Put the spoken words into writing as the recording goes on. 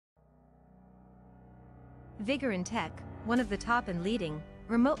Vigorun Tech, one of the top and leading,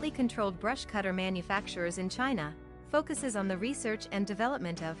 remotely controlled brush cutter manufacturers in China, focuses on the research and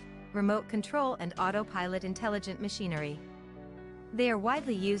development of remote control and autopilot intelligent machinery. They are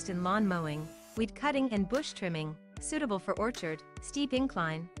widely used in lawn mowing, weed cutting and bush trimming, suitable for orchard, steep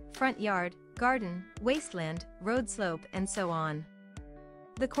incline, front yard, garden, wasteland, road slope and so on.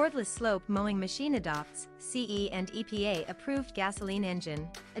 The cordless slope mowing machine adopts CE and EPA approved gasoline engine,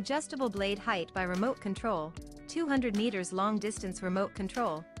 adjustable blade height by remote control, 200 meters long distance remote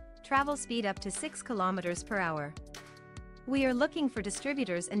control, travel speed up to 6 kilometers per hour. We are looking for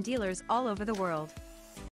distributors and dealers all over the world.